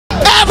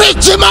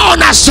every demon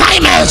on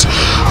assignment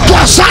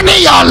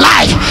concerning your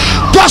life,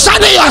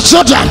 concerning your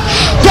children,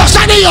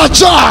 concerning your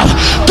job,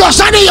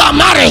 concerning your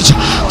marriage,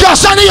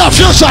 concerning your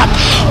future.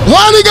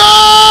 Holy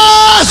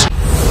Ghost!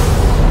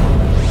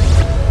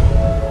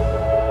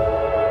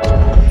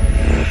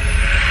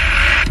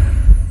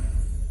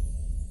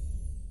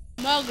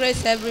 More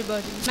grace,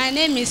 everybody. My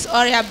name is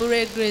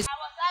Oriabure Grace. I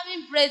was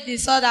having brain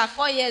disorder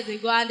 4 years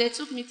ago, and they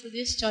took me to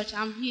this church.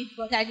 I'm healed,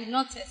 but I did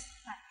not testify.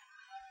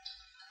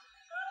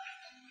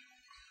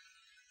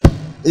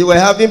 You were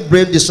having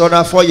brain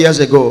disorder 4 years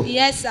ago.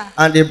 Yes, sir.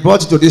 And they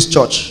brought you to this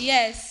church.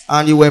 Yes.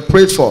 And you were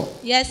prayed for.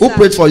 Yes, Who sir.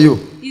 prayed for you?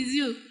 Is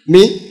you?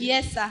 Me?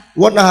 Yes, sir.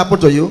 What now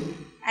happened to you?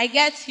 I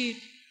get healed.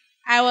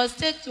 I was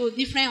taken to a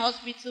different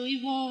hospital.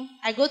 Even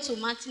I go to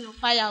Mountain of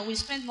Fire. We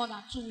spent more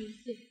than 2 weeks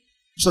there.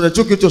 So they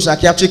took you to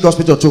psychiatric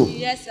hospital too?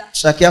 Yes, sir.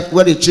 Psychiatric,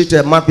 where they treat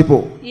mad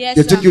people? Yes,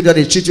 they sir. took you there,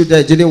 they treat you there,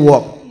 it didn't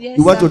work. Yes,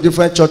 you went sir. to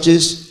different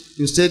churches,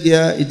 you stayed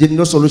there, it did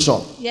no solution.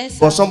 Yes, sir.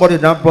 But somebody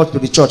now brought you to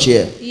the church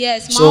here.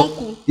 Yes, my So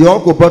uncle. your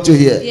uncle brought you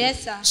here.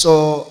 Yes, sir.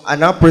 So I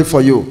now pray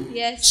for you.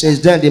 Yes, Since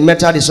then, the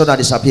mental disorder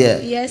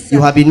disappeared. Yes, sir.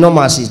 You have been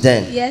normal since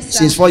then. Yes, sir.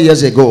 Since 4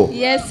 years ago.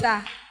 Yes,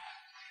 sir.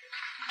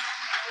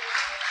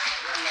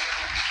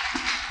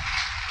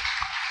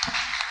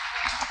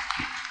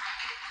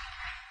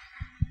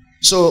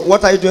 So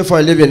what are you doing for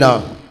a living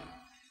now?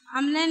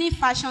 I'm learning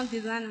fashion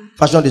designer.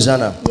 Fashion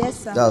designer.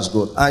 Yes, sir. That's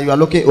good. And you are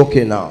looking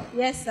okay now.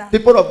 Yes, sir.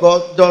 People of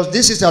God, does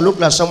this sister look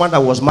like someone that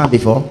was mad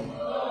before?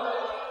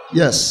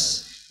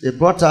 Yes. They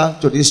brought her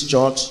to this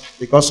church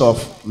because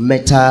of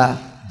mental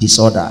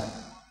disorder.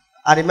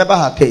 I remember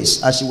her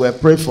case as she were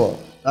prayed for.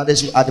 That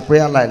is at the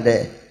prayer line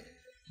there.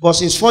 But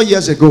since 4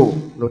 years ago,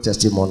 no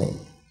testimony.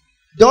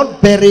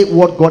 Don't bury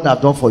what God has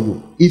done for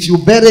you. If you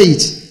bury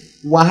it,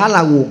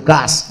 wahala will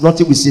gas.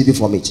 Nothing will save you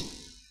from it.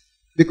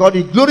 Because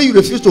the glory you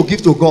refuse to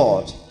give to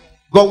God,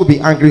 God will be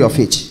angry of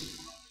it.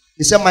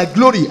 He said, my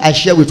glory I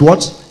share with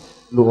what?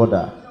 No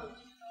other.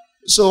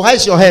 So how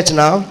is your health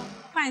now?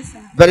 Fine,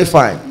 sir. Very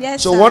fine.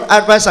 Yes, so sir. what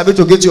advice have you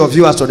to give to your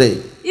viewers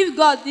today? If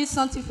God did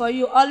something for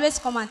you, always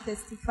come and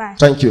testify.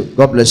 Thank you.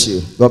 God bless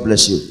you. God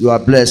bless you. You are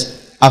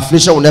blessed.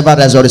 Affliction will never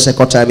rise on the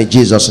second time in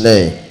Jesus'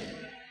 name.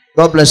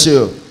 God bless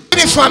you.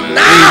 From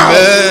now,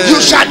 amen.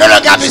 You shall no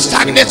longer be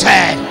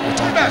stagnated.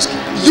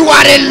 You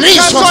are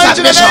released from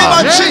stagnation.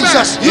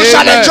 You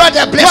shall enjoy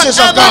the blessings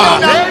of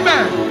God.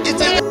 Amen.